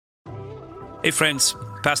Hey friends,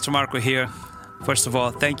 Pastor Marco here. First of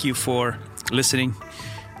all, thank you for listening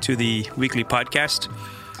to the weekly podcast.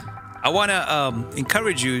 I want to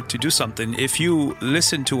encourage you to do something. If you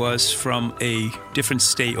listen to us from a different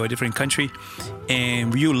state or a different country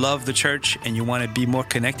and you love the church and you want to be more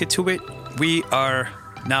connected to it, we are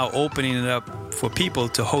now opening it up for people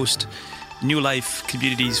to host New Life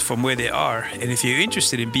communities from where they are. And if you're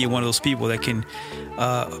interested in being one of those people that can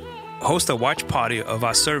host a watch party of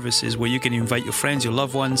our services where you can invite your friends, your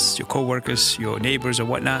loved ones, your co-workers, your neighbors or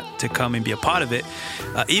whatnot to come and be a part of it,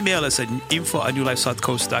 email us at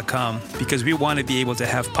info@newlifesouthcoast.com because we want to be able to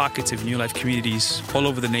have pockets of New Life communities all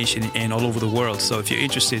over the nation and all over the world. So if you're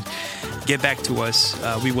interested, get back to us.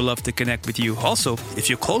 We would love to connect with you. Also, if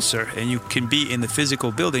you're closer and you can be in the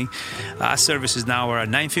physical building, our services now are at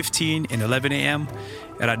 9:15 and 11 a.m.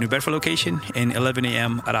 at our New Bedford location and 11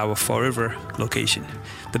 a.m. at our Fall River location.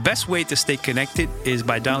 The best way to stay connected is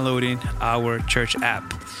by downloading our church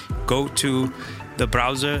app. Go to the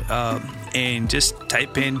browser and just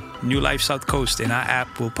type in New Life South Coast and our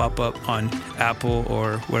app will pop up on Apple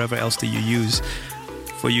or whatever else that you use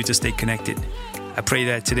for you to stay connected. I pray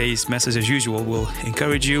that today's message, as usual, will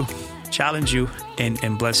encourage you, challenge you,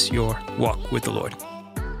 and bless your walk with the Lord.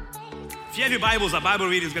 If you have your Bibles, our Bible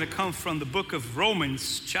reading is going to come from the book of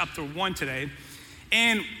Romans, chapter 1 today.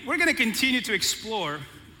 And we're going to continue to explore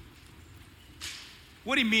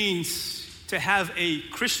what it means to have a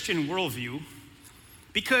Christian worldview,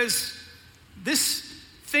 because this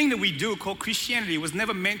thing that we do called Christianity was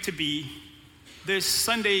never meant to be this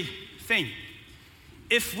Sunday thing.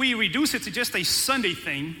 If we reduce it to just a Sunday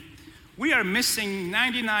thing, we are missing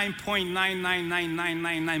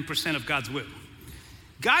 99.999999% of God's will.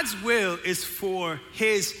 God's will is for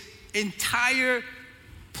his entire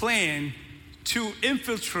plan to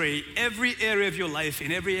infiltrate every area of your life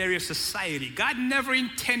and every area of society. God never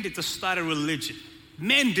intended to start a religion.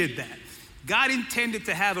 Men did that. God intended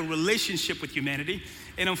to have a relationship with humanity.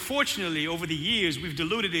 And unfortunately, over the years, we've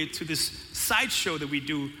diluted it to this sideshow that we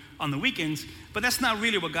do on the weekends. But that's not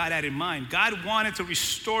really what God had in mind. God wanted to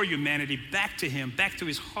restore humanity back to him, back to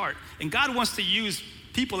his heart. And God wants to use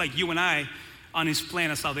people like you and I on his plan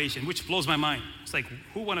of salvation, which blows my mind. It's like,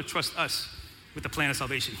 who want to trust us with the plan of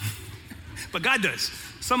salvation? But God does.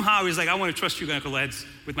 Somehow he's like, I want to trust you knuckleheads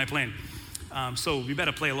with my plan. So we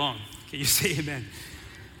better play along. Can you say amen?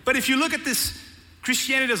 But if you look at this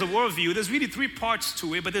Christianity as a worldview, there's really three parts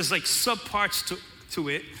to it, but there's like sub-parts to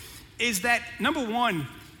it, is that number one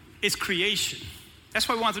is creation. That's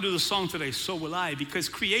why I want to do the song today, So Will I, because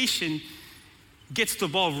creation gets the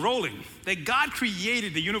ball rolling. That God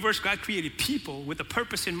created the universe, God created people with a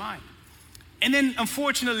purpose in mind. And then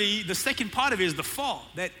unfortunately, the second part of it is the fall.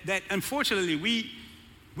 That unfortunately we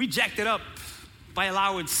jacked it up by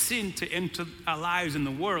allowing sin to enter our lives in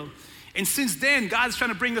the world. And since then, God is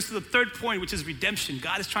trying to bring us to the third point, which is redemption.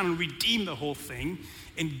 God is trying to redeem the whole thing.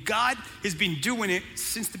 And God has been doing it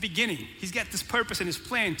since the beginning. He's got this purpose and his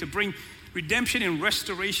plan to bring redemption and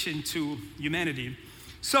restoration to humanity.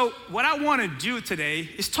 So what I want to do today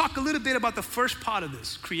is talk a little bit about the first part of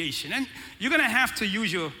this, creation. And you're going to have to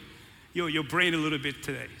use your brain a little bit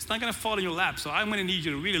today. It's not going to fall in your lap, so I'm going to need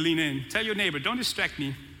you to really lean in. Tell your neighbor, don't distract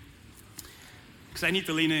me, because I need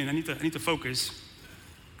to lean in. I need to focus.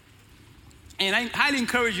 And I highly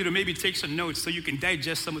encourage you to maybe take some notes so you can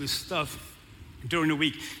digest some of this stuff during the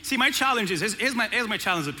week. See, my challenge is, here's my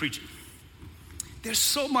challenge as a preacher. There's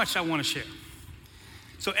so much I want to share.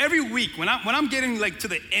 So every week, when I'm getting like to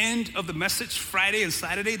the end of the message, Friday and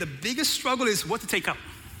Saturday, the biggest struggle is what to take out.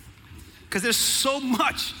 Because there's so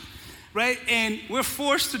much, right? And we're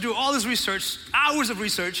forced to do all this research, hours of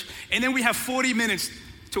research, and then we have 40 minutes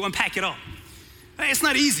to unpack it all. It's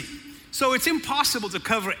not easy. So it's impossible to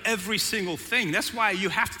cover every single thing. That's why you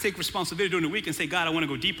have to take responsibility during the week and say, God, I want to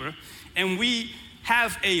go deeper. And we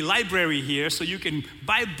have a library here so you can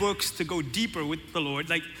buy books to go deeper with the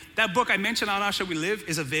Lord. Like that book I mentioned on How Shall We Live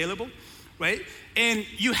is available, right? And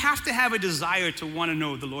you have to have a desire to want to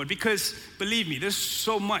know the Lord, because believe me, there's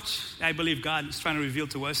so much I believe God is trying to reveal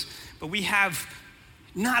to us, but we have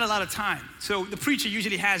not a lot of time. So the preacher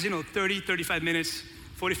usually has, 30, 35 minutes,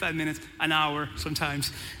 45 minutes, an hour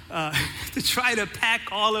sometimes, to try to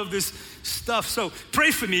pack all of this stuff. So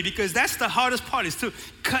pray for me, because that's the hardest part, is to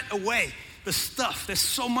cut away the stuff. There's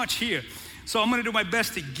so much here. So I'm going to do my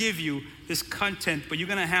best to give you this content, but you're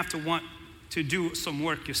going to have to want to do some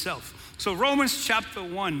work yourself. So Romans chapter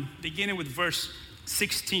 1, beginning with verse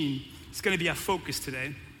 16, it's going to be our focus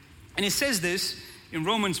today. And it says this in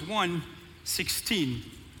Romans 1:16.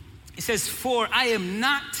 It says, "For I am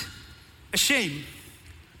not ashamed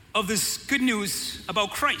of this good news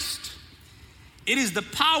about Christ. It is the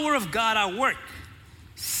power of God at work,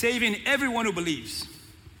 saving everyone who believes,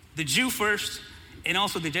 the Jew first and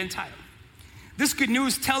also the Gentile. This good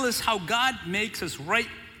news tells us how God makes us right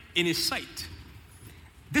in his sight.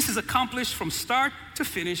 This is accomplished from start to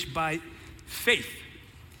finish by faith.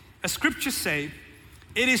 As scriptures say,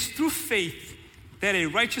 it is through faith that a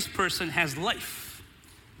righteous person has life.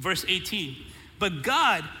 Verse 18, but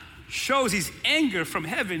God shows his anger from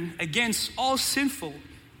heaven against all sinful,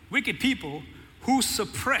 wicked people who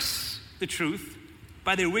suppress the truth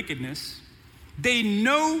by their wickedness. They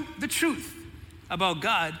know the truth about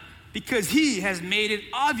God because he has made it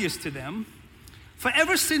obvious to them. For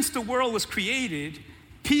ever since the world was created,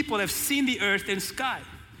 people have seen the earth and sky.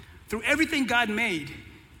 Through everything God made,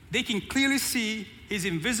 they can clearly see his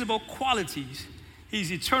invisible qualities,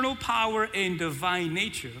 his eternal power and divine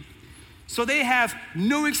nature. So they have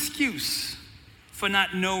no excuse for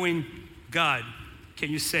not knowing God. Can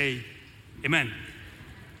you say amen?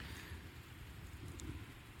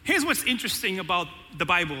 Here's what's interesting about the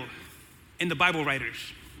Bible and the Bible writers.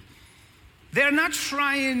 They're not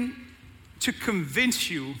trying to convince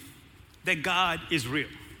you that God is real.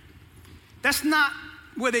 That's not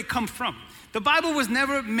where they come from. The Bible was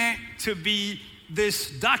never meant to be this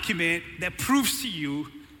document that proves to you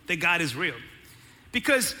that God is real.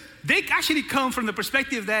 Because they actually come from the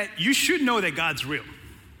perspective that you should know that God's real.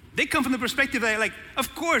 They come from the perspective that, like,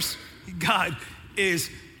 of course God is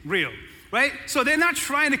real, right? So they're not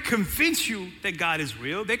trying to convince you that God is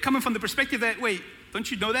real. They're coming from the perspective that, wait, don't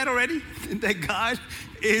you know that already? That God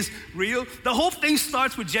is real? The whole thing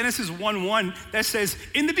starts with Genesis 1:1 that says,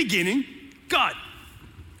 in the beginning, God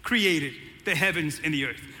created the heavens and the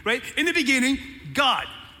earth, right? In the beginning, God,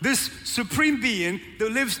 this supreme being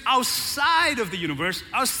that lives outside of the universe,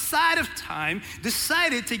 outside of time,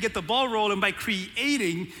 decided to get the ball rolling by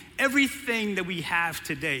creating everything that we have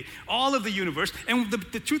today, all of the universe. And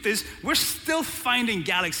the truth is, we're still finding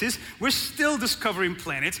galaxies. We're still discovering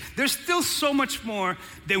planets. There's still so much more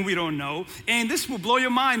than we don't know. And this will blow your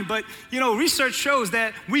mind, but research shows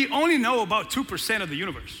that we only know about 2% of the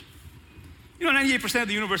universe. 98% of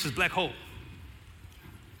the universe is black hole.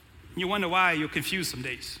 You wonder why you're confused some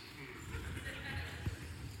days.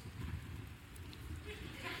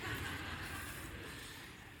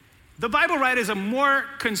 The Bible writers are more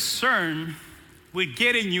concerned with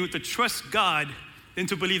getting you to trust God than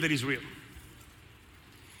to believe that he's real.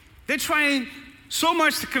 They're trying so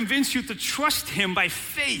much to convince you to trust him by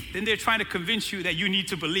faith than they're trying to convince you that you need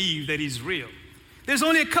to believe that he's real. There's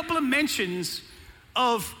only a couple of mentions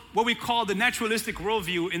of what we call the naturalistic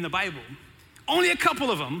worldview in the Bible. Only a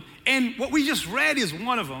couple of them, and what we just read is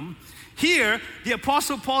one of them. Here, the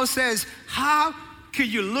Apostle Paul says, how could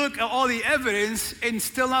you look at all the evidence and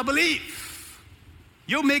still not believe?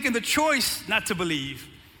 You're making the choice not to believe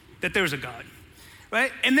that there's a God,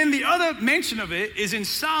 right? And then the other mention of it is in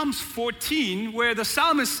Psalms 14, where the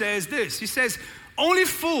psalmist says this. He says, only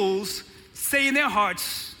fools say in their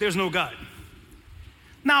hearts, there's no God.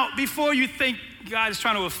 Now, before you think God is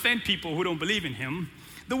trying to offend people who don't believe in him,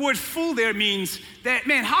 the word fool there means that,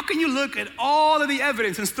 man, how can you look at all of the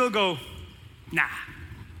evidence and still go, nah?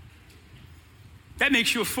 That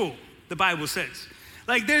makes you a fool, the Bible says.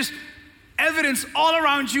 Like, there's evidence all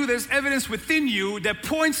around you, there's evidence within you that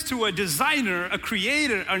points to a designer, a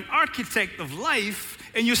creator, an architect of life,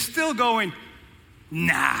 and you're still going,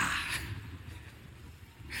 nah.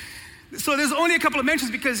 So there's only a couple of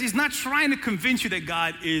mentions because he's not trying to convince you that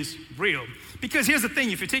God is real. Because here's the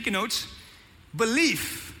thing, if you're taking notes,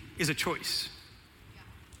 belief is a choice.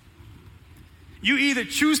 You either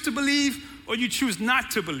choose to believe or you choose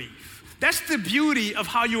not to believe. That's the beauty of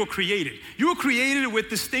how you were created. You were created with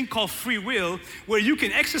this thing called free will, where you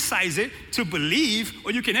can exercise it to believe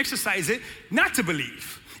or you can exercise it not to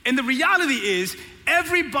believe. And the reality is,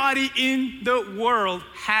 everybody in the world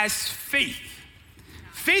has faith.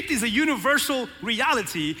 Faith is a universal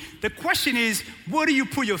reality. The question is, what do you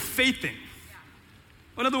put your faith in?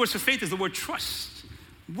 In other words, for faith is the word trust.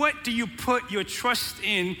 What do you put your trust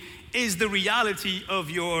in is the reality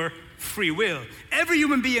of your free will. Every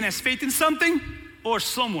human being has faith in something or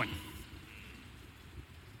someone.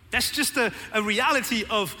 That's just a reality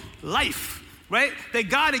of life, right? That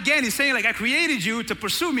God, again, is saying, like, I created you to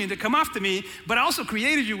pursue me and to come after me, but I also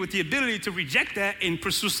created you with the ability to reject that and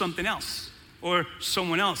pursue something else or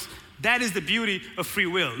someone else. That is the beauty of free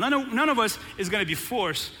will. None of us is going to be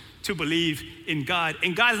forced to believe in God.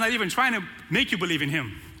 And God is not even trying to make you believe in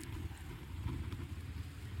him.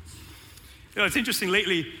 It's interesting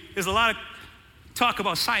lately, there's a lot of talk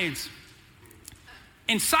about science.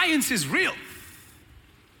 And science is real.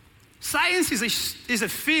 Science is a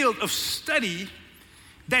field of study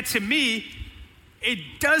that, to me,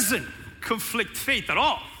 it doesn't conflict faith at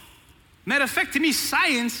all. Matter of fact, to me,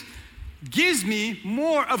 science gives me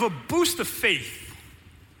more of a boost of faith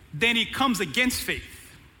than it comes against faith.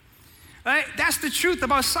 Right? That's the truth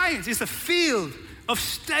about science. It's a field of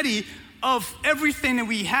study of everything that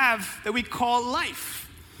we have that we call life.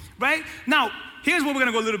 Right? Now, here's where we're going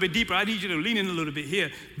to go a little bit deeper. I need you to lean in a little bit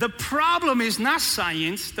here. The problem is not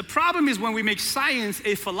science. The problem is when we make science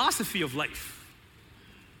a philosophy of life.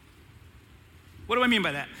 What do I mean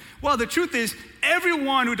by that? Well, the truth is,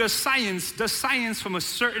 everyone who does science from a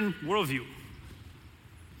certain worldview.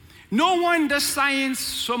 No one does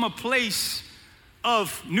science from a place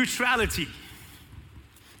of neutrality.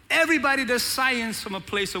 Everybody does science from a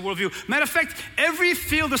place of worldview. Matter of fact, every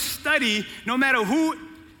field of study, no matter who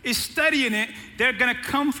is studying it, they're going to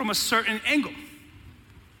come from a certain angle.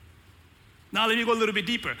 Now, let me go a little bit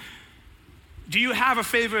deeper. Do you have a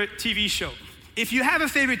favorite TV show? If you have a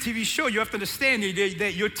favorite TV show, you have to understand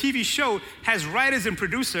that your TV show has writers and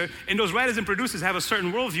producers, and those writers and producers have a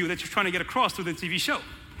certain worldview that you're trying to get across through the TV show.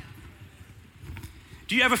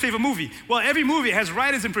 Do you have a favorite movie? Well, every movie has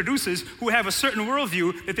writers and producers who have a certain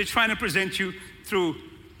worldview that they're trying to present you through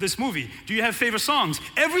this movie. Do you have favorite songs?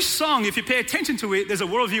 Every song, if you pay attention to it, there's a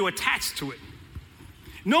worldview attached to it.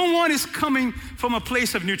 No one is coming from a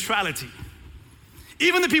place of neutrality.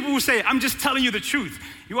 Even the people who say, I'm just telling you the truth.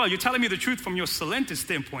 You're telling me the truth from your Salento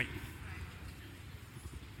standpoint.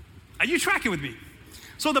 Are you tracking with me?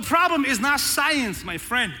 So the problem is not science, my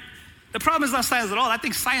friend. The problem is not science at all. I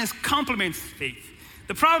think science complements faith.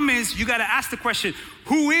 The problem is you got to ask the question,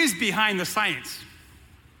 who is behind the science?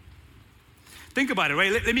 Think about it,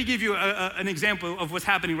 right? Let me give you an example of what's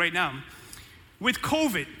happening right now. With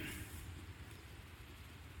COVID,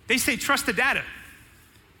 they say trust the data,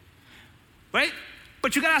 right?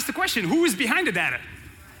 But you got to ask the question, who is behind the data?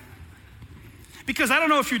 Because I don't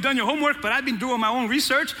know if you've done your homework, but I've been doing my own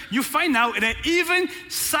research. You find out that even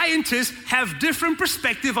scientists have different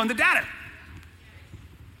perspective on the data,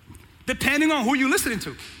 depending on who you're listening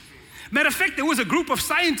to. Matter of fact, there was a group of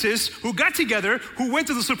scientists who got together, who went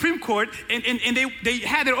to the Supreme Court, and they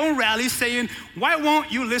had their own rallies saying, why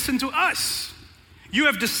won't you listen to us? You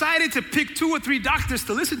have decided to pick 2 or 3 doctors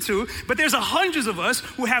to listen to, but there's hundreds of us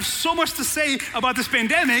who have so much to say about this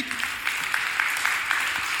pandemic.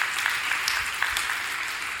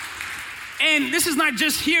 And this is not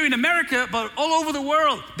just here in America, but all over the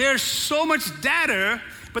world. There's so much data,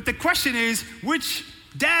 but the question is, which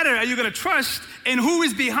data are you going to trust, and who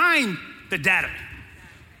is behind the data?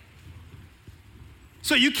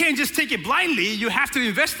 So you can't just take it blindly. You have to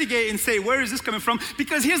investigate and say, where is this coming from?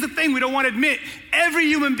 Because here's the thing we don't want to admit. Every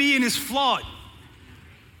human being is flawed.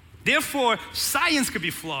 Therefore, science could be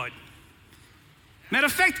flawed. Matter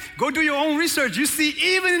of fact, go do your own research. You see,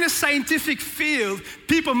 even in the scientific field,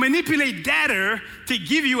 people manipulate data to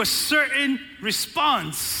give you a certain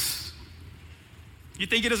response. You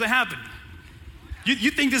think it doesn't happen? You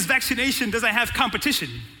think this vaccination doesn't have competition?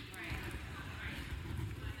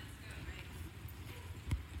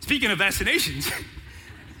 Speaking of vaccinations,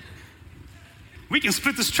 we can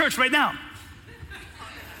split this church right now.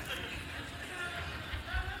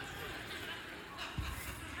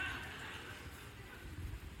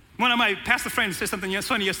 One of my pastor friends said something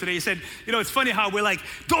funny yesterday. He said, it's funny how we're like,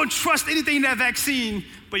 don't trust anything in that vaccine,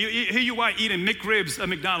 but here you are eating McRibs at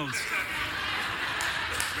McDonald's.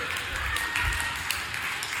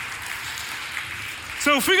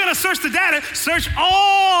 So if we're going to search the data, search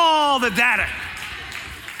all the data.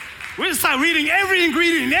 We're going to start reading every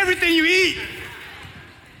ingredient in everything you eat.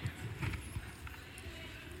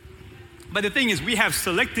 But the thing is, we have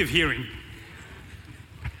selective hearing.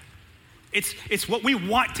 It's what we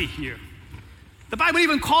want to hear. The Bible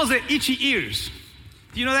even calls it itchy ears.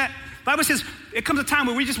 Do you know that? The Bible says it comes a time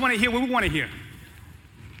where we just want to hear what we want to hear.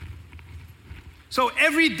 So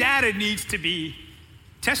every data needs to be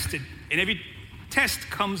tested, and every test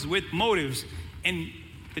comes with motives. And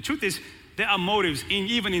the truth is, there are motives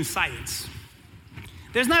even in science.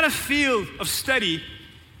 There's not a field of study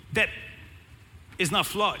that is not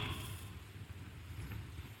flawed.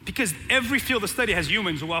 Because every field of study has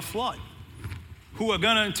humans who are flawed, who are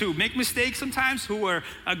going to make mistakes sometimes, who are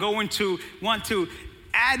going to want to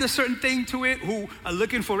add a certain thing to it, who are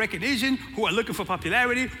looking for recognition, who are looking for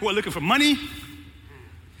popularity, who are looking for money.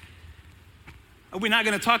 Are we not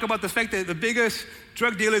going to talk about the fact that the biggest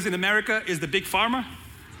drug dealers in America is the big pharma?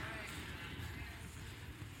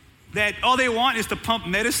 That all they want is to pump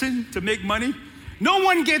medicine to make money? No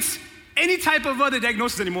one gets any type of other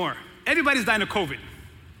diagnosis anymore. Everybody's dying of COVID.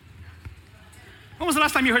 When was the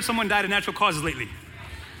last time you heard someone died of natural causes lately?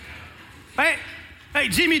 Right? Hey,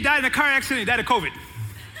 Jimmy died in a car accident, he died of COVID.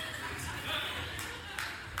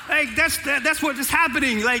 Like, that's what is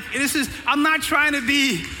happening. Like, I'm not trying to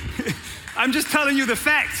be, I'm just telling you the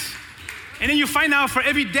facts. And then you find out for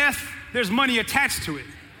every death, there's money attached to it.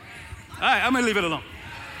 All right, I'm gonna leave it alone.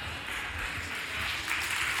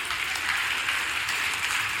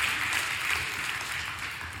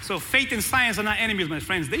 So faith and science are not enemies, my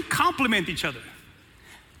friends. They complement each other.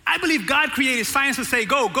 I believe God created science to say,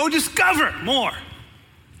 go discover more.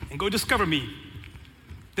 And go discover me.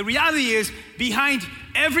 The reality is, behind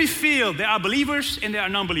every field, there are believers and there are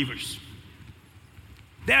non-believers.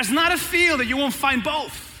 There's not a field that you won't find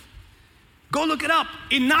both. Go look it up.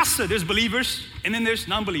 In NASA, there's believers and then there's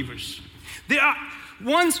non-believers. There are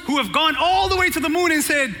ones who have gone all the way to the moon and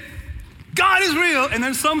said, God is real, and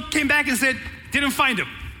then some came back and said, didn't find him.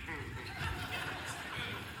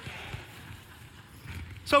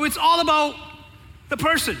 So it's all about the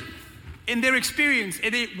person and their experience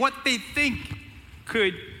and what they think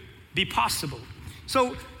could be possible.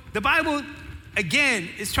 So the Bible, again,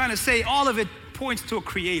 is trying to say all of it points to a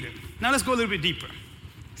creator. Now let's go a little bit deeper.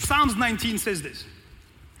 Psalms 19 says this: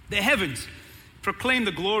 the heavens proclaim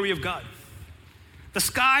the glory of God. The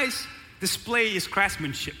skies display his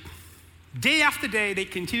craftsmanship. Day after day, they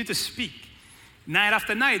continue to speak. Night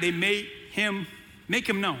after night, they make him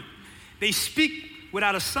known. They speak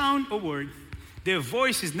without a sound or word. Their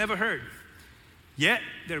voice is never heard. Yet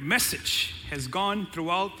their message has gone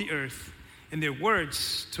throughout the earth, and their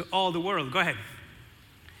words to all the world. Go ahead.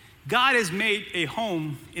 God has made a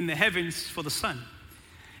home in the heavens for the sun.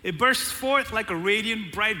 It bursts forth like a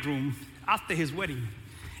radiant bridegroom after his wedding.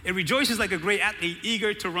 It rejoices like a great athlete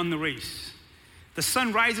eager to run the race. The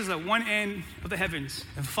sun rises at one end of the heavens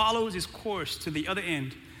and follows his course to the other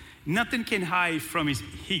end. Nothing can hide from his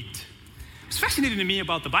heat. What's fascinating to me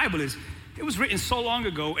about the Bible is it was written so long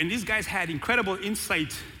ago, and these guys had incredible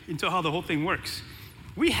insight into how the whole thing works.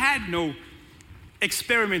 We had no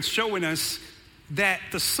experiments showing us that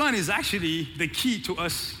the sun is actually the key to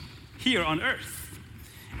us here on earth.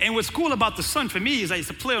 And what's cool about the sun for me is that it's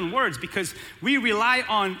a play on words, because we rely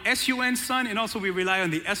on S-U-N, sun, and also we rely on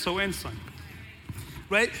the S-O-N, sun,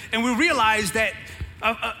 right? And we realize that,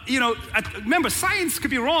 remember, science could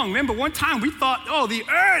be wrong. Remember, one time we thought, the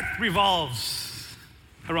earth revolves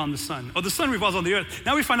around the sun, or the sun revolves on the earth.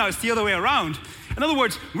 Now we find out it's the other way around. In other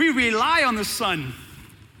words, we rely on the sun,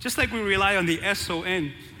 just like we rely on the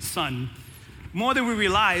S-O-N, sun, more than we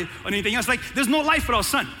rely on anything else. Like, there's no life without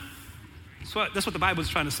sun. So that's what the Bible is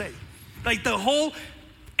trying to say. Like, the whole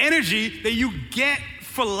energy that you get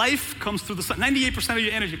for life comes through the sun. 98% of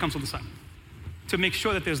your energy comes from the sun to make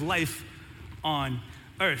sure that there's life on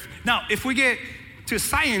earth. Now, if we get to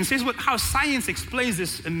science, here's how science explains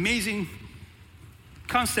this amazing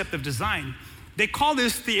concept of design. They call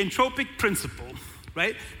this the entropic principle,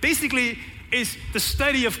 right? Basically, it's the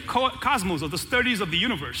study of cosmos, or the studies of the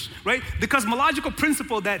universe, right? The cosmological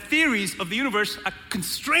principle that theories of the universe are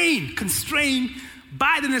constrained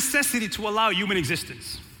by the necessity to allow human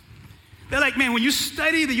existence. They're like, man, when you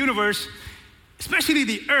study the universe, especially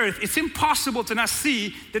the earth, it's impossible to not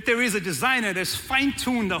see that there is a designer that's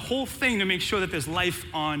fine-tuned the whole thing to make sure that there's life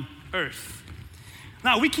on earth.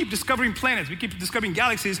 Now, we keep discovering planets, we keep discovering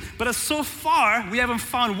galaxies, but so far, we haven't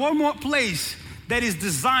found one more place that is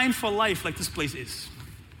designed for life like this place is.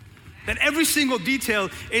 That every single detail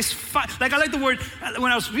is, like I like the word,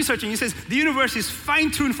 when I was researching, it says the universe is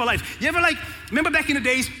fine-tuned for life. You ever remember back in the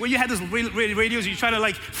days where you had those radios, you try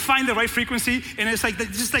to find the right frequency, and it's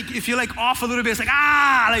just if you're off a little bit, it's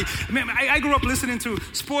I grew up listening to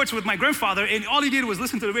sports with my grandfather, and all he did was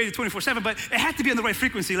listen to the radio 24/7, but it had to be on the right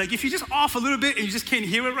frequency. Like, if you just off a little bit and you just can't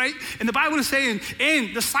hear it right, and the Bible is saying,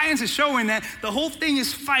 and the science is showing that the whole thing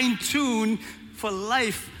is fine-tuned for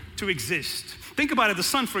life to exist. Think about it, the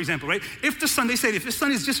sun, for example, right? If the sun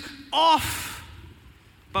is just off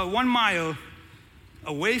by 1 mile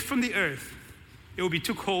away from the earth, it will be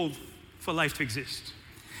too cold for life to exist.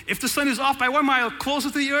 If the sun is off by 1 mile closer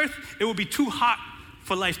to the earth, it will be too hot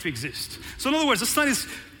for life to exist. So in other words, the sun is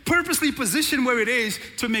purposely positioned where it is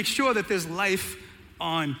to make sure that there's life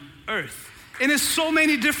on earth. And there's so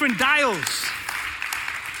many different dials.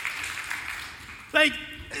 Like,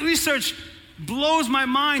 research blows my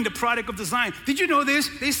mind, the product of design. Did you know this?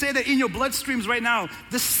 They say that in your bloodstreams right now,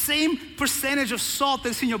 the same percentage of salt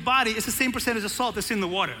that's in your body is the same percentage of salt that's in the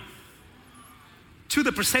water. To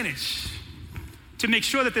the percentage. To make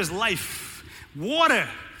sure that there's life. Water.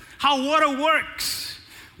 How water works.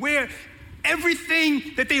 Where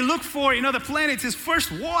everything that they look for in other planets is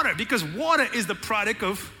first water, because water is the product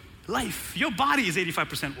of life. Your body is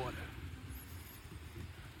 85% water.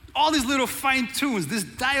 All these little fine tunes, these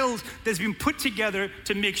dials that's been put together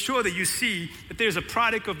to make sure that you see that there's a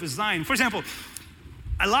product of design. For example,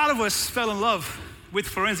 A lot of us fell in love with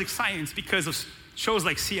forensic science because of shows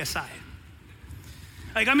like CSI.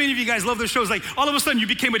 Like, how many of you guys love those shows? Like, all of a sudden you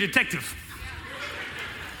became a detective.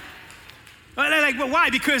 Like, but why?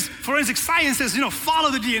 Because forensic science says,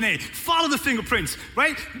 follow the DNA, follow the fingerprints,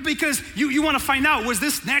 right? Because you want to find out, was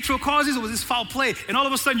this natural causes or was this foul play? And all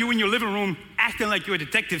of a sudden you're in your living room acting like you're a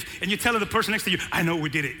detective and you're telling the person next to you, I know we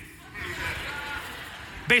did it.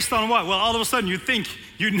 Based on what? Well, all of a sudden you think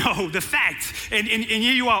you know the facts. And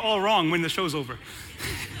here you are all wrong when the show's over.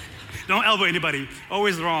 Don't elbow anybody,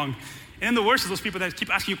 always wrong. And then the worst is those people that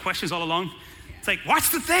keep asking you questions all along. It's like,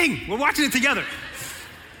 watch the thing, we're watching it together.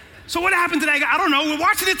 So what happened today? I don't know, we're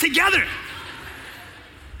watching it together.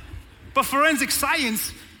 But forensic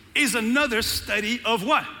science is another study of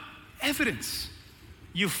what? Evidence.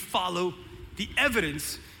 You follow the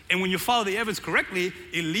evidence, and when you follow the evidence correctly,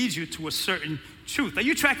 it leads you to a certain truth. Are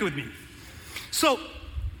you tracking with me? So,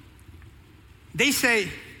 they say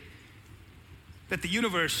that the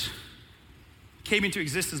universe came into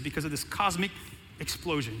existence because of this cosmic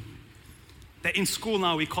explosion. That in school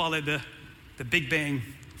now we call it the Big Bang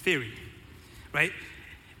Theory, right?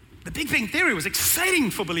 The Big Bang Theory was exciting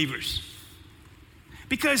for believers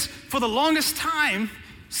because for the longest time,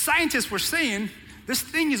 scientists were saying this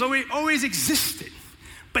thing has always existed.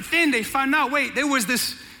 But then they found out, wait, there was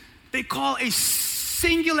this, they call a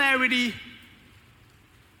singularity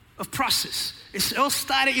of process. It all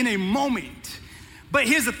started in a moment. But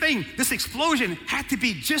here's the thing, this explosion had to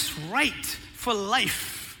be just right for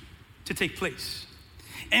life to take place.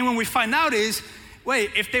 And when we find out is,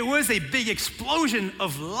 wait, if there was a big explosion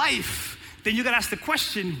of life, then you gotta ask the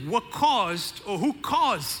question, what caused or who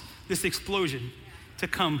caused this explosion to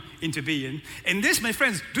come into being? And this, my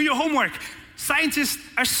friends, do your homework. Scientists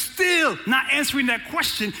are still not answering that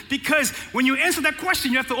question because when you answer that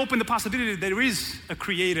question, you have to open the possibility that there is a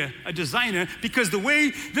creator, a designer, because the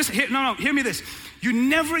way this, hear me this. You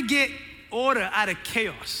never get order out of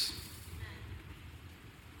chaos.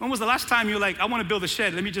 When was the last time you're like, I want to build a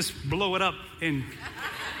shed, let me just blow it up and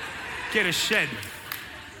get a shed?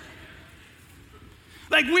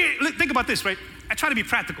 Like, think about this, right? I try to be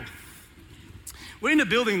practical. We're in a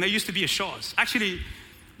building that used to be a Shaw's. Actually,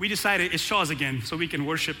 we decided it's Shaw's again so we can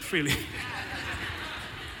worship freely.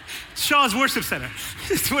 Shaw's Worship Center.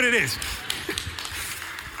 That's what it is.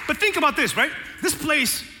 But think about this, right? This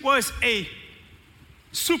place was a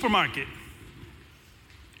supermarket.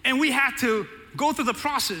 And we had to go through the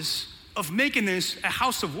process of making this a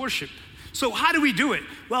house of worship. So how do we do it?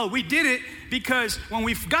 Well, we did it because when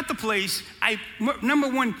we got the place, number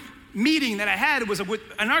one meeting that I had was with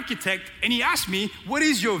an architect, and he asked me, what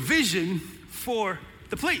is your vision for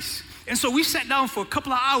the place? And so we sat down for a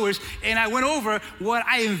couple of hours, and I went over what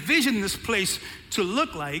I envisioned this place to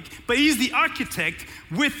look like, but he's the architect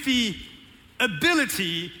with the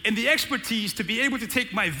ability and the expertise to be able to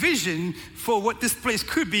take my vision for what this place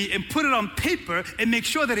could be and put it on paper and make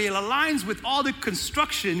sure that it aligns with all the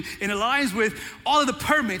construction and aligns with all of the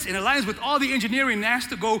permits and aligns with all the engineering that has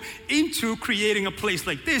to go into creating a place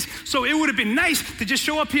like this. So it would have been nice to just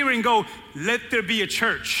show up here and go, let there be a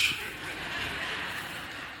church.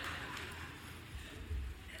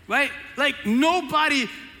 Right? Like nobody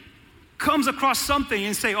comes across something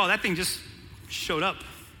and say, oh, that thing just showed up.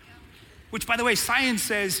 Which, by the way, science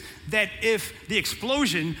says that if the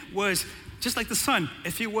explosion was just like the sun,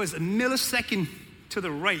 if it was a millisecond to the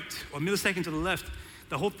right or a millisecond to the left,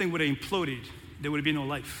 the whole thing would have imploded. There would have been no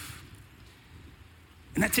life.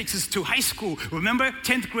 And that takes us to high school. Remember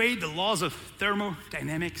 10th grade, the laws of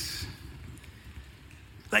thermodynamics?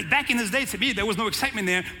 Like back in this day, to me, there was no excitement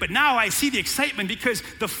there, but now I see the excitement because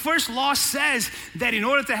the first law says that in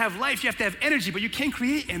order to have life, you have to have energy, but you can't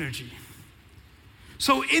create energy.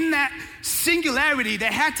 So in that singularity,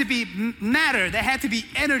 there had to be matter, there had to be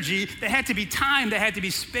energy, there had to be time, there had to be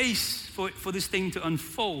space for this thing to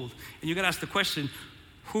unfold. And you gotta ask the question,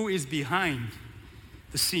 who is behind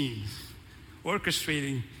the scenes,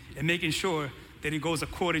 orchestrating and making sure that it goes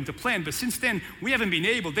according to plan? But since then, we haven't been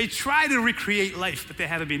able. They try to recreate life, but they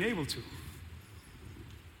haven't been able to.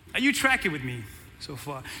 Are you tracking with me so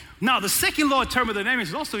far? Now, the second law of thermodynamics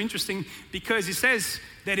is also interesting because it says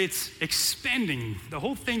that it's expanding. The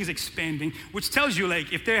whole thing is expanding, which tells you,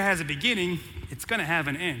 like, if there has a beginning, it's gonna have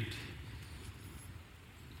an end.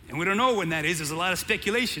 And we don't know when that is. There's a lot of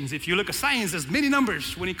speculations. If you look at science, there's many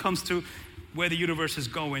numbers when it comes to where the universe is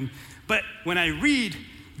going. But when I read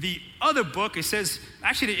the other book, it says,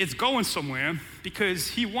 actually, it's going somewhere because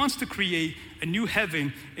he wants to create a new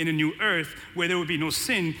heaven and a new earth where there will be no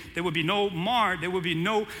sin, there will be no mar, there will be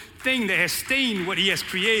no thing that has stained what he has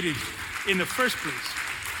created in the first place.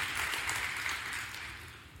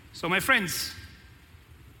 So my friends,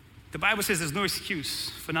 The Bible says there's no excuse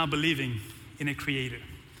for not believing in a creator.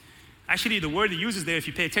 Actually, the word it uses there, if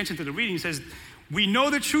you pay attention to the reading, it says, we know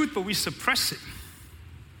the truth, but we suppress it.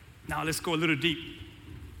 Now, let's go a little deep.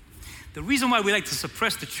 The reason why we like to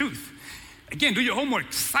suppress the truth, again, do your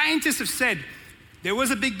homework. Scientists have said there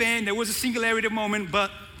was a Big Bang, there was a singularity moment,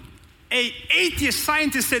 but an atheist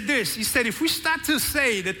scientist said this. He said, if we start to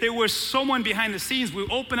say that there was someone behind the scenes, we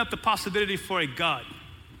open up the possibility for a God.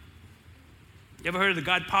 You ever heard of the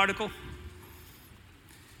God particle?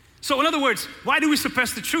 So in other words, why do we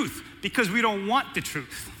suppress the truth? Because we don't want the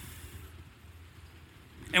truth.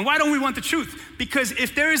 And why don't we want the truth? Because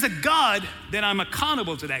if there is a God, then I'm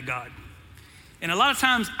accountable to that God. And a lot of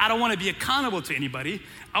times, I don't want to be accountable to anybody.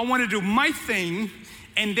 I want to do my thing,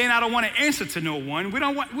 and then I don't want to answer to no one. We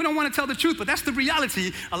don't want to tell the truth, but that's the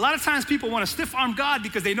reality. A lot of times, people want to stiff-arm God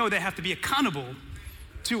because they know they have to be accountable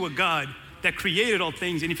to a God that created all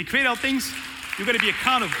things. And if He created all things, you're going to be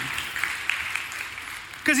accountable.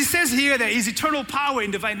 Because He says here that His eternal power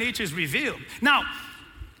and divine nature is revealed. Now,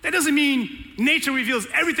 that doesn't mean nature reveals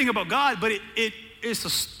everything about God, but it is a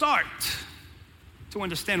start to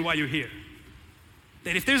understand why you're here.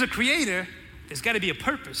 That if there's a creator, there's got to be a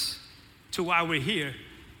purpose to why we're here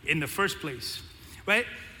in the first place, right?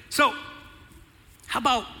 So, how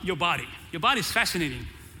about your body? Your body's fascinating.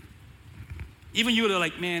 Even you are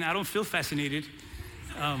like, man, I don't feel fascinated.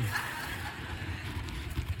 And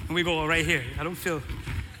we go right here. I don't feel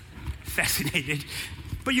fascinated.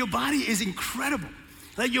 But your body is incredible.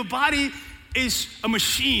 Like your body is a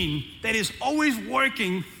machine that is always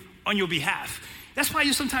working on your behalf. That's why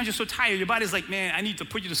sometimes you're so tired. Your body's like, man, I need to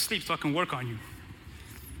put you to sleep so I can work on you.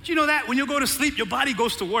 Do you know that? When you go to sleep, your body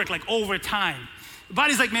goes to work like over time. The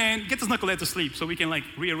body's like, man, get this knucklehead to sleep so we can like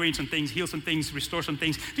rearrange some things, heal some things, restore some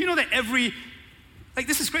things. Do you know that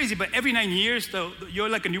this is crazy, but every 9 years, you're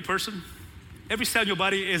like a new person? Every cell in your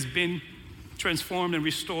body has been transformed and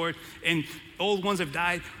restored, and old ones have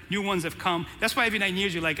died, new ones have come. That's why every 9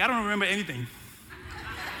 years you're like, I don't remember anything.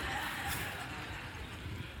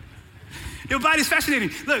 Your body's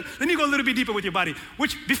fascinating. Look, let me go a little bit deeper with your body.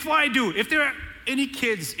 Which, before I do, if there are any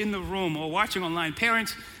kids in the room or watching online,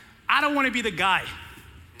 parents, I don't want to be the guy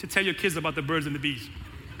to tell your kids about the birds and the bees.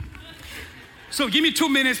 So give me 2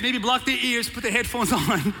 minutes, maybe block their ears, put the headphones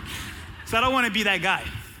on. So I don't want to be that guy.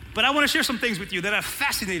 But I want to share some things with you that are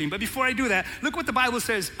fascinating. But before I do that, look what the Bible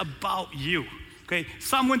says about you. Okay,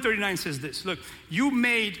 Psalm 139 says this. Look, you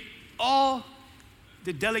made all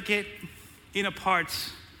the delicate inner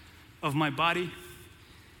parts of my body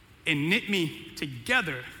and knit me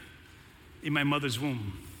together in my mother's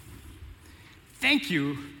womb. Thank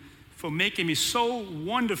you for making me so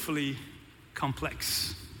wonderfully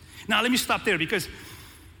complex. Now, let me stop there because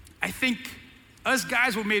I think us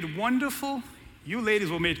guys were made wonderful, you ladies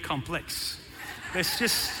were made complex. Let's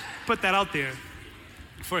just put that out there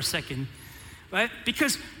for a second, right?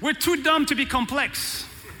 Because we're too dumb to be complex.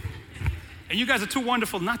 And you guys are too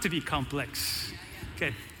wonderful not to be complex.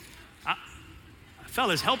 Okay.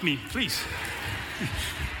 Fellas, help me, please.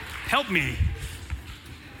 Help me.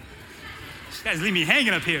 These guys leave me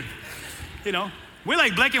hanging up here. You know, we're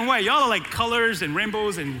like black and white. Y'all are like colors and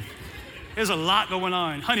rainbows, and there's a lot going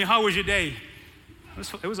on. Honey, how was your day?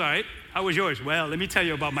 It was all right. How was yours? Well, let me tell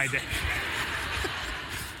you about my day.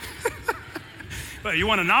 Well, you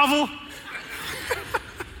want a novel?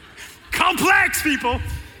 Complex, people.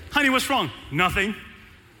 Honey, what's wrong? Nothing.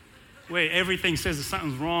 Wait, everything says that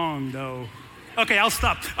something's wrong, though. Okay, I'll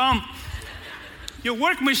stop. Your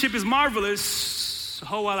workmanship is marvelous.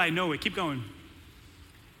 How well I know it. Keep going.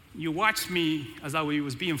 You watched me as I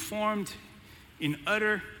was being formed in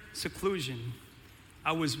utter seclusion.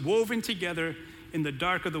 I was woven together in the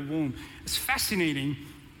dark of the womb. It's fascinating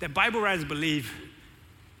that Bible writers believe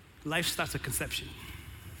life starts at conception.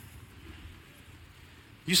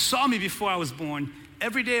 You saw me before I was born.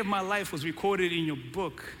 Every day of my life was recorded in your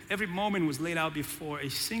book. Every moment was laid out before a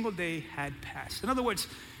single day had passed. In other words,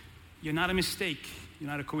 you're not a mistake. You're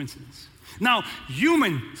not a coincidence. Now,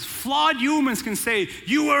 flawed humans can say,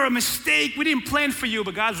 you were a mistake. We didn't plan for you.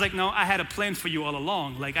 But God's like, no, I had a plan for you all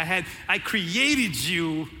along. Like I created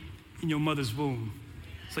you in your mother's womb.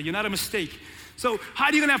 So you're not a mistake. So how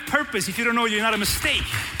are you going to have purpose if you don't know you're not a mistake?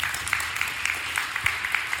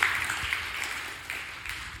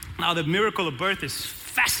 Now, the miracle of birth is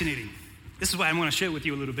fascinating. This is why I want to share it with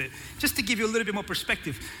you a little bit, just to give you a little bit more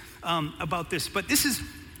perspective about this. But this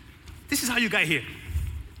is how you got here.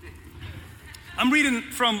 I'm reading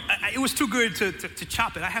from, it was too good to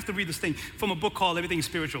chop it. I have to read this thing from a book called Everything is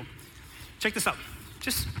Spiritual. Check this out.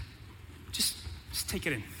 Just take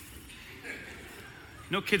it in.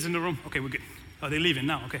 No kids in the room? Okay, we're good. Oh, they're leaving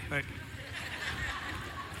now. Okay, all right.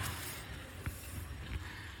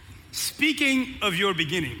 Speaking of your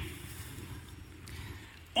beginning,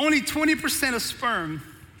 only 20% of sperm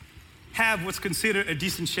have what's considered a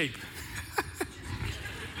decent shape.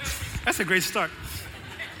 That's a great start.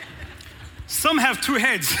 Some have two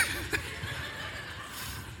heads.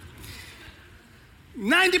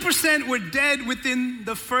 90% were dead within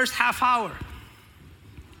the first half hour.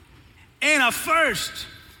 And at first,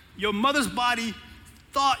 your mother's body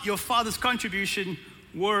thought your father's contribution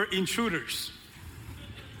were intruders.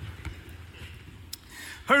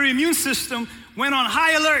 Her immune system went on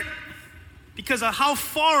high alert because of how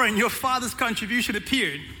foreign your father's contribution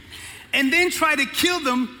appeared, and then tried to kill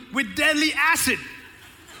them with deadly acid.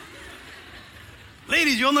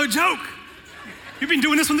 Ladies, you're no joke. You've been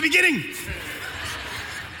doing this from the beginning.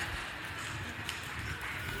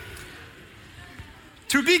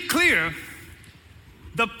 To be clear,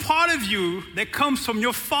 the part of you that comes from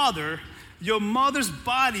your father, your mother's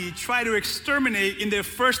body tried to exterminate in their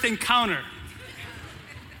first encounter.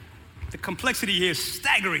 The complexity here is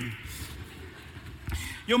staggering.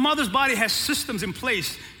 Your mother's body has systems in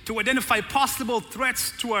place to identify possible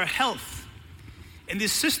threats to our health. And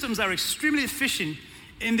these systems are extremely efficient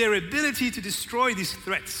in their ability to destroy these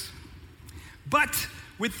threats. But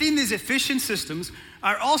within these efficient systems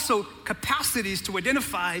are also capacities to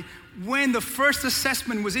identify when the first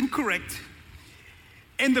assessment was incorrect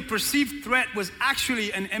and the perceived threat was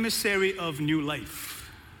actually an emissary of new life.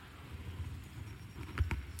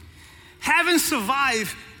 Having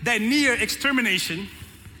survived that near extermination,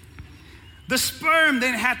 the sperm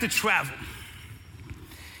then had to travel.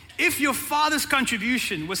 If your father's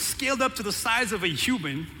contribution was scaled up to the size of a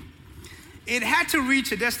human, it had to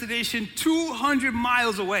reach a destination 200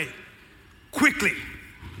 miles away, quickly.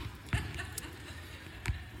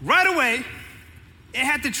 Right away, it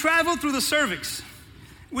had to travel through the cervix,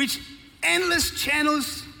 which are endless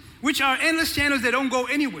channels that don't go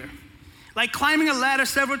anywhere. Like climbing a ladder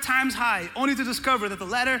several times high, only to discover that the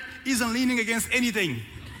ladder isn't leaning against anything.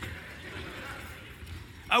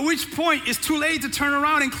 At which point, it's too late to turn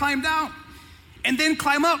around and climb down. And then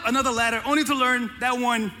climb up another ladder, only to learn that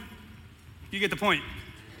one, you get the point.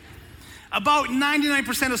 About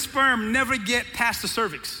 99% of sperm never get past the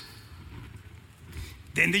cervix.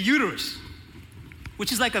 Then the uterus,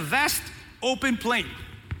 which is like a vast open plain.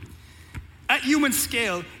 At human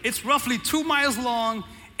scale, it's roughly 2 miles long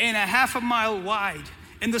and a half a mile wide.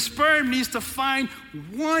 And the sperm needs to find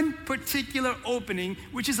one particular opening,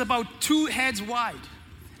 which is about 2 heads wide.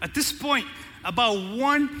 At this point, about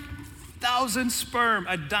 1,000 sperm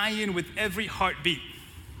are dying with every heartbeat.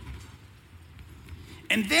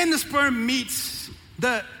 And then the sperm meets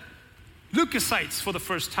the leukocytes for the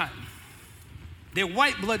first time. They're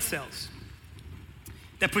white blood cells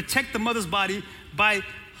that protect the mother's body by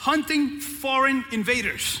hunting foreign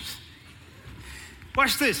invaders.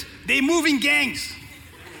 Watch this. They move in gangs.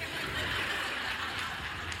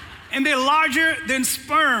 And they're larger than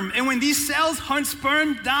sperm. And when these cells hunt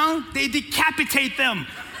sperm down, they decapitate them.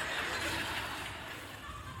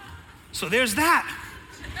 So there's that.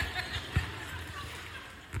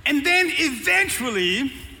 And then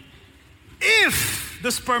eventually, if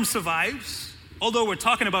the sperm survives, although we're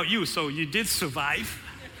talking about you, so you did survive.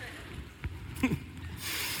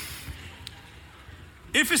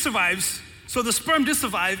 If it survives, so the sperm did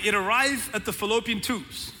survive, it arrived at the fallopian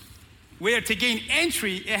tubes, where to gain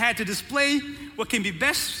entry, it had to display what can be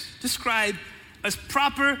best described as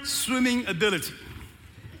proper swimming ability,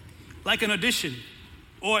 like an audition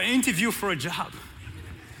or an interview for a job.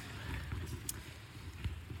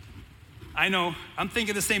 I know, I'm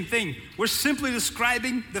thinking the same thing. We're simply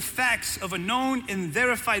describing the facts of a known and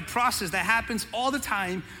verified process that happens all the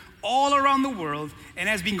time, all around the world, and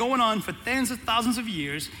has been going on for tens of thousands of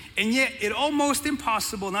years, and yet it's almost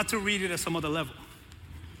impossible not to read it at some other level.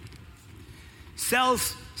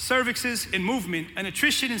 Cells, cervixes, and movement, and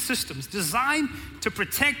nutrition and systems designed to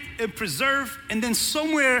protect and preserve, and then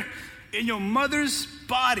somewhere in your mother's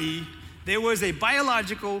body, there was a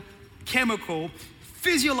biological, chemical,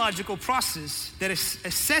 physiological process that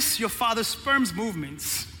assessed your father's sperm's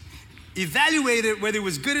movements, evaluated whether it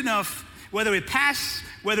was good enough, whether it passed,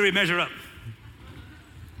 whether it measured up.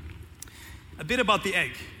 A bit about the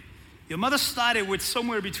egg. Your mother started with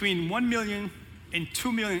somewhere between 1 million and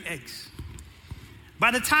 2 million eggs.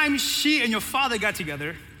 By the time she and your father got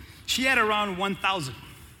together, she had around 1,000.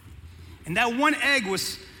 And that one egg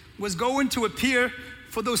was going to appear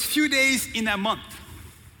for those few days in that month.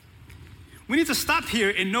 We need to stop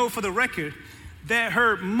here and know for the record that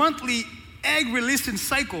her monthly egg releasing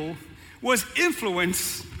cycle was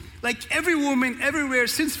influenced, like every woman everywhere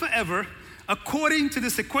since forever, according to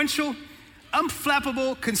the sequential,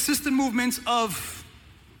 unflappable, consistent movements of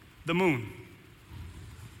The moon.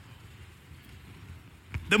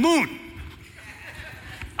 The moon.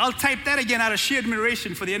 I'll type that again out of sheer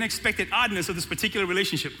admiration for the unexpected oddness of this particular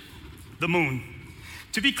relationship. The moon.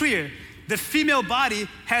 To be clear, the female body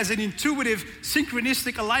has an intuitive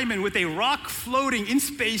synchronistic alignment with a rock floating in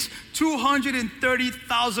space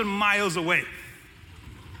 230,000 miles away.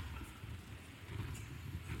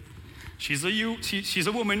 She's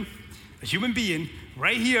a woman, a human being,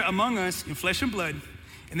 right here among us in flesh and blood,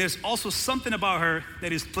 and there's also something about her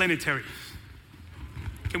that is planetary.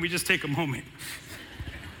 Can we just take a moment?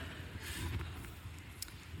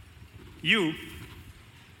 You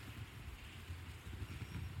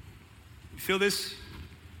feel this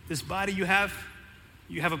body you have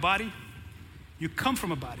a body, you come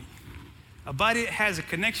from a body that has a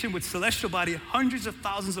connection with celestial body hundreds of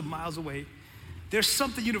thousands of miles away. There's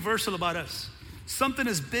something universal about us, something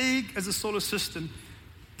as big as the solar system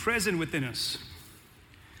present within us.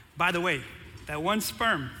 By the way, that one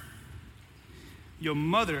sperm, your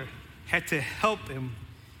mother had to help him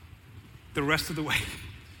the rest of the way.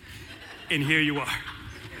 And here you are.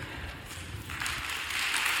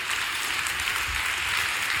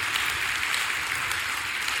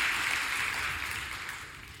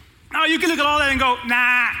 Now you can look at all that and go,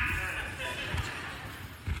 nah.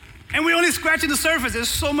 And we're only scratching the surface. There's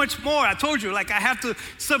so much more. I told you, I have to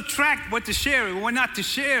subtract what to share and what not to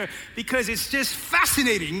share because it's just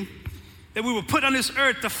fascinating that we were put on this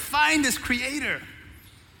earth to find this Creator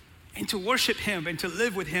and to worship Him and to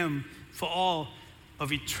live with Him for all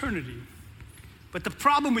of eternity. But the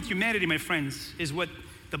problem with humanity, my friends, is what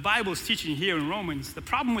the Bible is teaching here in Romans. The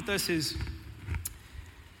problem with us is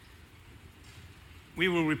we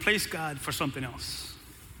will replace God for something else.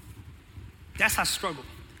 That's our struggle.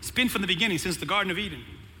 It's been from the beginning, since the Garden of Eden,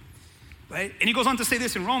 right? And he goes on to say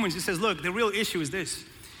this in Romans. He says, look, the real issue is this.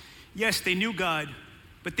 Yes, they knew God,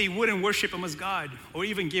 but they wouldn't worship Him as God or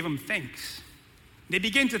even give Him thanks. They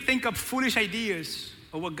began to think up foolish ideas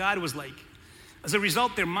of what God was like. As a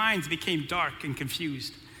result, their minds became dark and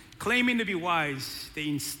confused. Claiming to be wise, they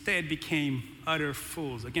instead became utter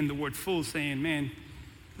fools. Again, the word fool saying, man,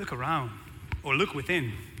 look around or look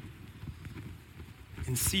within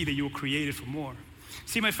and see that you were created for more.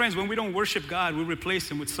 See, my friends, when we don't worship God, we replace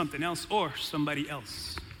Him with something else or somebody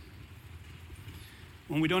else.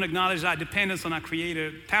 When we don't acknowledge our dependence on our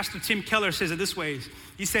Creator, Pastor Tim Keller says it this way.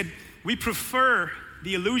 He said, we prefer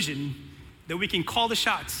the illusion that we can call the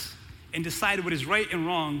shots and decide what is right and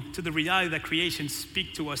wrong to the reality that creation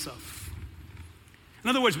speaks to us of. In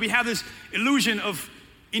other words, we have this illusion of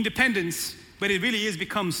independence, but it really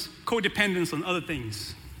becomes codependence on other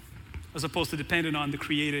things as opposed to dependent on the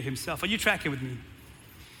Creator Himself. Are you tracking with me?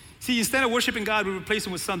 See, instead of worshiping God, we replace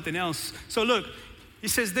Him with something else. So look, he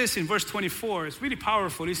says this in verse 24. It's really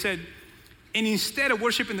powerful. He said, and instead of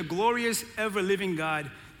worshiping the glorious, ever-living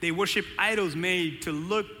God, they worship idols made to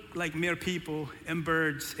look like mere people and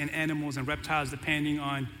birds and animals and reptiles, depending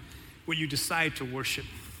on what you decide to worship.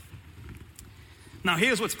 Now,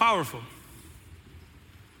 here's what's powerful.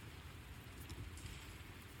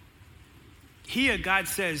 Here, God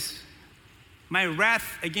says, my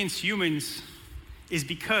wrath against humans is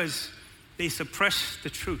because they suppress the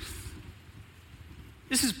truth.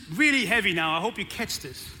 This is really heavy now. I hope you catch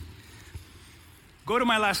this. Go to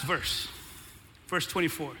my last verse, verse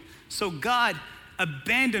 24. So God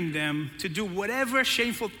abandoned them to do whatever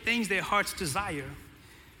shameful things their hearts desire.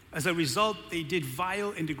 As a result, they did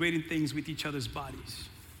vile and degrading things with each other's bodies.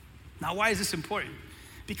 Now, why is this important?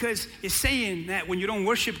 Because it's saying that when you don't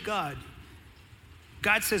worship God,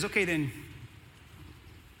 God says, okay, then you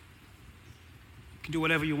can do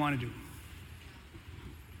whatever you want to do.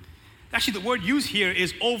 Actually, the word used here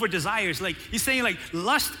is over desires. Like he's saying, like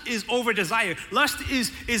lust is over desire. Lust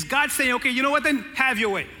is God saying, okay, you know what then? Have your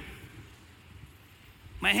way.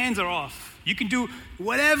 My hands are off. You can do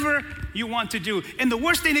whatever you want to do. And the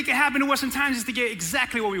worst thing that can happen to us sometimes is to get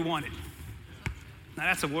exactly what we wanted. Now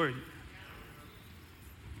that's a word.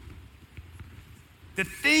 The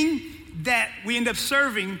thing that we end up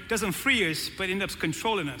serving doesn't free us, but ends up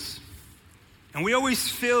controlling us. And we always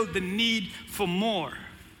feel the need for more.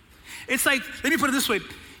 It's like, let me put it this way.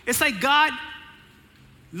 It's like God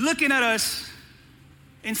looking at us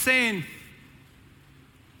and saying,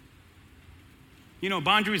 you know,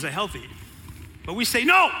 boundaries are healthy. But we say,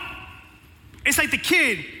 no. It's like the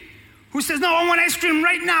kid who says, no, I want ice cream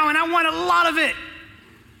right now and I want a lot of it.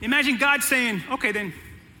 Imagine God saying, okay, then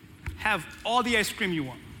have all the ice cream you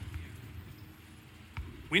want.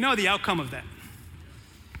 We know the outcome of that.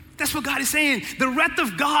 That's what God is saying. The wrath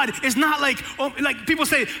of God is not like people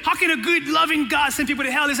say, how can a good, loving God send people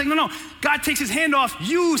to hell? It's like, no. God takes his hand off.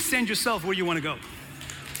 You send yourself where you want to go.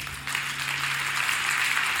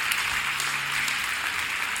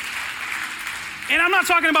 And I'm not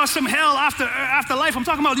talking about some hell after life. I'm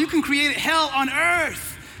talking about you can create hell on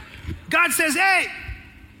earth. God says, hey,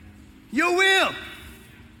 your will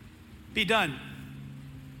be done.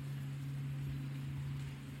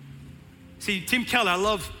 See, Tim Keller, I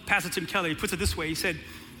love Pastor Tim Keller. He puts it this way. He said,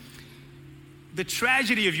 the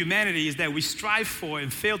tragedy of humanity is that we strive for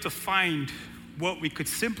and fail to find what we could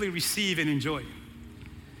simply receive and enjoy.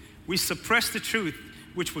 We suppress the truth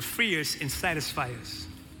which would free us and satisfy us.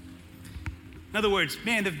 In other words,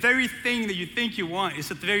 man, the very thing that you think you want is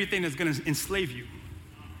the very thing that's going to enslave you.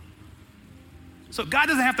 So God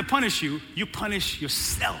doesn't have to punish you. You punish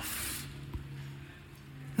yourself.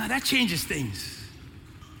 Now that changes things.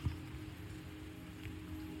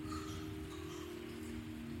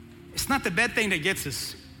 It's not the bad thing that gets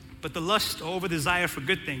us, but the lust or over desire for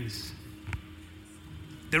good things.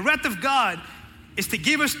 The wrath of God is to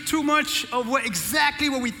give us too much of exactly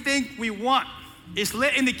what we think we want. It's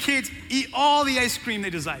letting the kids eat all the ice cream they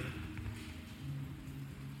desire.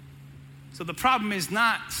 So the problem is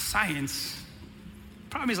not science. The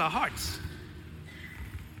problem is our hearts.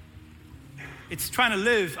 It's trying to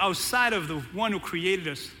live outside of the one who created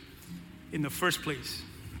us in the first place.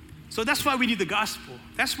 So that's why we need the gospel.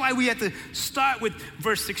 That's why we have to start with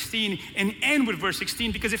verse 16 and end with verse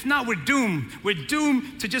 16, because if not, we're doomed. We're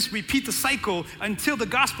doomed to just repeat the cycle until the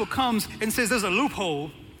gospel comes and says there's a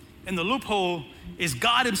loophole, and the loophole is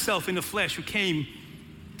God himself in the flesh who came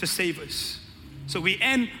to save us. So we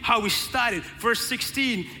end how we started. Verse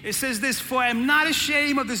 16, it says this, for I am not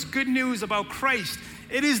ashamed of this good news about Christ.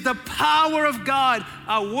 It is the power of God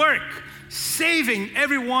at work, saving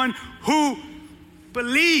everyone who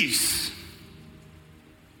believes,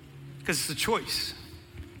 because it's a choice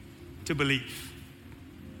to believe.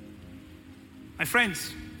 My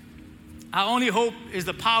friends, our only hope is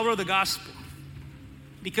the power of the gospel,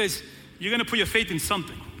 because you're going to put your faith in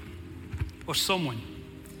something or someone.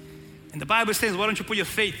 And the Bible says, why don't you put your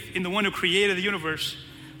faith in the one who created the universe,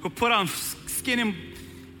 who put on skin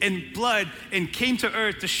and blood and came to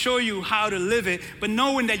earth to show you how to live it, but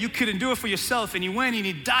knowing that you couldn't do it for yourself, and he went and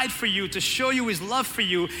he died for you to show you his love for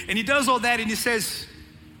you, and he does all that and he says,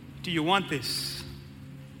 do you want this?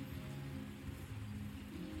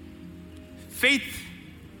 Faith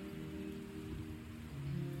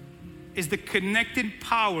is the connecting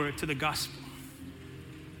power to the gospel.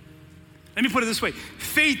 Let me put it this way.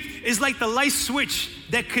 Faith is like the light switch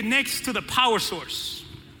that connects to the power source.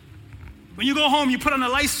 When you go home, you put on a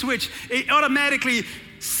light switch, it automatically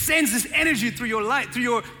sends this energy through your light,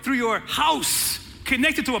 through your house,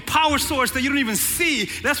 connected to a power source that you don't even see.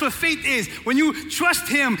 That's what faith is. When you trust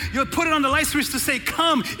him, you'll put it on the light switch to say,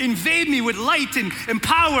 come, invade me with light and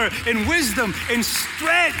power and wisdom and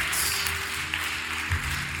strength.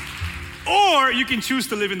 Or you can choose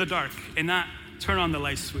to live in the dark and not turn on the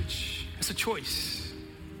light switch. It's a choice.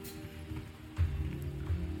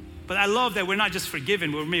 But I love that we're not just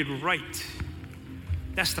forgiven, we're made right.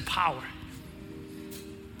 That's the power.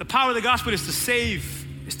 The power of the gospel is to save,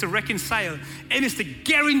 is to reconcile, and is to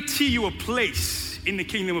guarantee you a place in the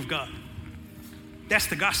kingdom of God. That's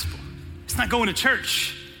the gospel. It's not going to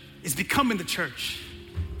church. It's becoming the church.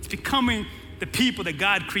 It's becoming the people that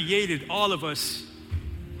God created all of us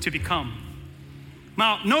to become.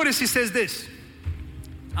 Now, notice he says this,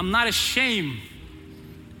 I'm not ashamed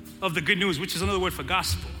of the good news, which is another word for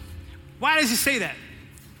gospel. Why does he say that?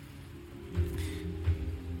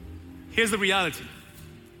 Here's the reality.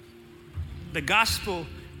 The gospel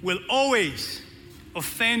will always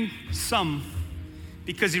offend some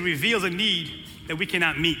because it reveals a need that we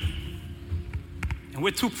cannot meet. And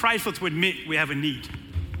we're too prideful to admit we have a need.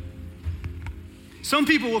 Some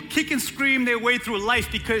people will kick and scream their way through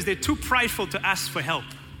life because they're too prideful to ask for help.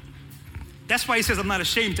 That's why he says, I'm not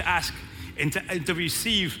ashamed to ask and to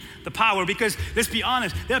receive the power, because let's be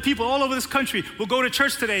honest, there are people all over this country who will go to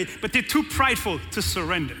church today, but they're too prideful to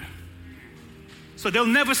surrender. So they'll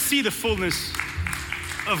never see the fullness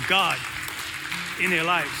of God in their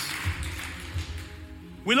lives.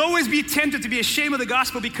 We'll always be tempted to be ashamed of the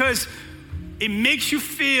gospel because it makes you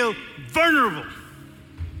feel vulnerable.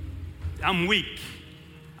 I'm weak.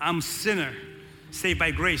 I'm a sinner, saved by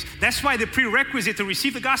grace. That's why the prerequisite to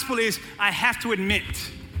receive the gospel is I have to admit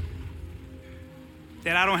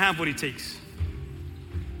that I don't have what it takes.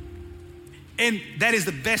 And that is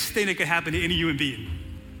the best thing that could happen to any human being.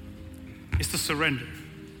 It's to surrender.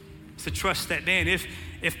 It's to trust that, man,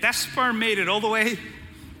 if that sperm made it all the way,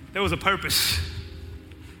 there was a purpose.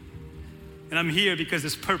 And I'm here because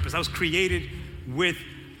there's purpose. I was created with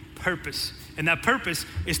purpose. And that purpose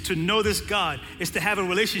is to know this God, is to have a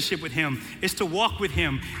relationship with him, is to walk with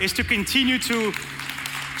him, is to continue to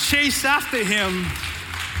chase after him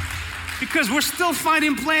Because we're still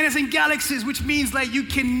finding planets and galaxies, which means like you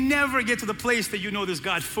can never get to the place that you know this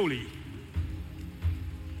God fully.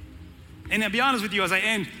 And I'll be honest with you as I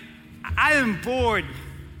end, I am bored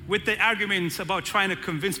with the arguments about trying to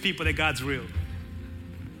convince people that God's real.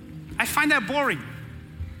 I find that boring.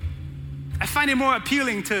 I find it more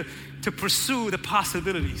appealing to pursue the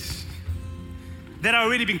possibilities that have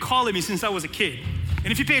already been calling me since I was a kid.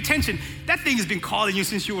 And if you pay attention, that thing has been calling you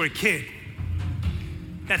since you were a kid.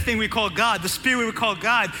 That thing we call God, the spirit we call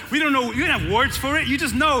God. We don't know, you don't have words for it. You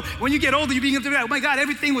just know when you get older, you begin to realize, oh my God,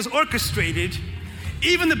 everything was orchestrated.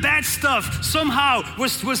 Even the bad stuff somehow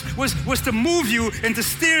was to move you and to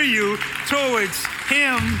steer you towards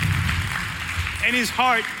Him and His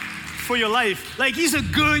heart for your life. Like He's a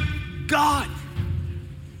good God.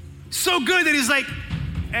 So good that He's like,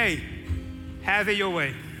 hey, have it your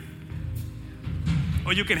way.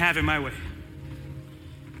 Or you can have it my way.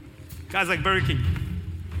 God's like Burger King.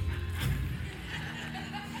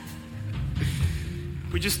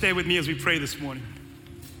 Would you stay with me as we pray this morning?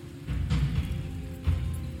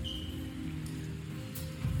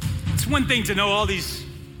 It's one thing to know all these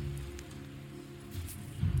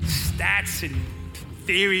stats and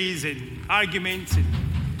theories and arguments and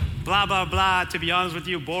blah, blah, blah. To be honest with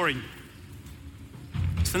you, boring.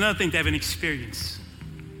 It's another thing to have an experience.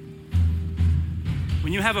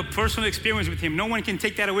 When you have a personal experience with Him, no one can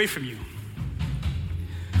take that away from you.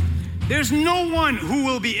 There's no one who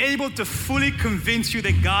will be able to fully convince you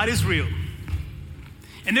that God is real.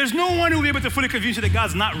 And there's no one who will be able to fully convince you that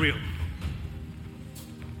God's not real.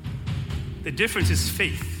 The difference is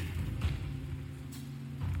faith.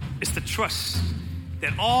 It's the trust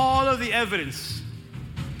that all of the evidence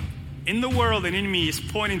in the world and in me is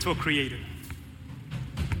pointing to a Creator.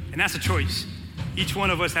 And that's a choice each one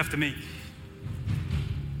of us have to make.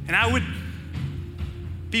 And I would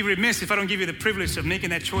be remiss if I don't give you the privilege of making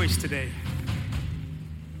that choice today.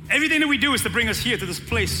 Everything that we do is to bring us here to this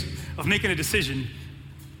place of making a decision.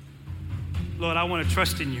 Lord, I want to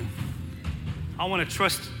trust in you. I want to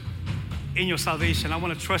trust in your salvation. I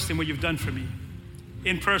want to trust in what you've done for me.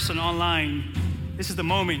 In person, online, this is the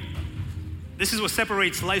moment. This is what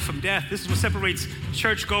separates life from death. This is what separates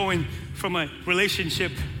church going from a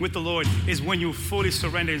relationship with the Lord, is when you fully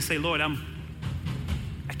surrender and say, Lord, I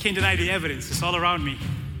can't deny the evidence. It's all around me.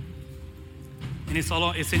 And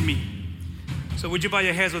it's in me. So would you bow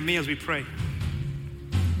your heads with me as we pray?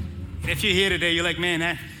 And if you're here today, you're like,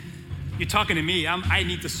 man, you're talking to me. I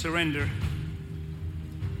need to surrender.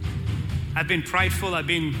 I've been prideful. I've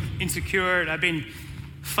been insecure. I've been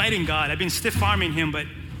fighting God. I've been stiff-arming Him, but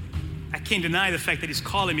I can't deny the fact that He's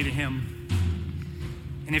calling me to Him.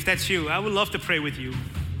 And if that's you, I would love to pray with you,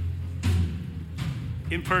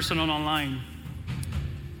 in person and online.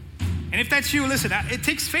 And if that's you, listen, it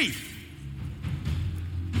takes faith.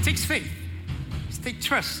 It takes faith. It takes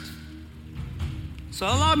trust. So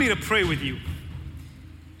allow me to pray with you.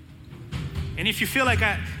 And if you feel like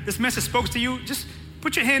this message spoke to you, just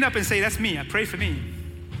put your hand up and say, that's me. I pray for me.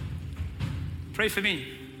 Pray for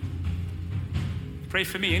me. Pray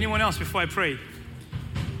for me. Anyone else before I pray?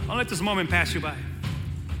 Don't let this moment pass you by.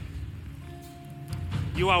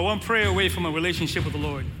 You are one prayer away from a relationship with the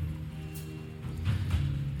Lord.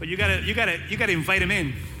 But you gotta invite Him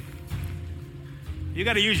in. You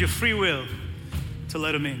gotta use your free will to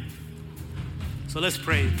let Him in. So let's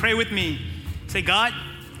pray. Pray with me. Say, God,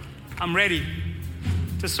 I'm ready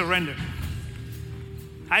to surrender.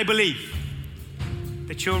 I believe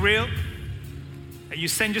that you're real, that you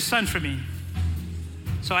send your Son for me.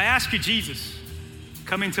 So I ask you, Jesus,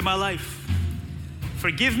 come into my life.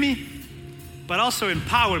 Forgive me, but also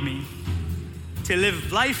empower me to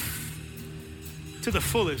live life to the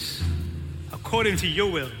fullest, according to your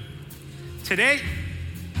will. Today,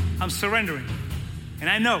 I'm surrendering. And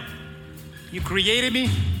I know you created me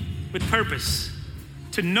with purpose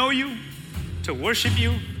to know you, to worship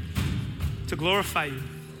you, to glorify you.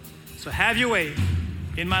 So have your way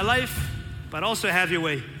in my life, but also have your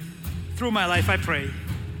way through my life, I pray.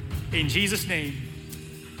 In Jesus' name,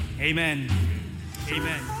 amen.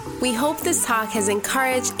 Amen. We hope this talk has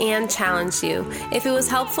encouraged and challenged you. If it was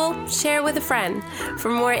helpful, share with a friend. For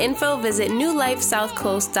more info, visit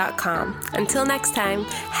newlifesouthcoast.com. Until next time,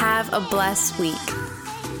 have a blessed week.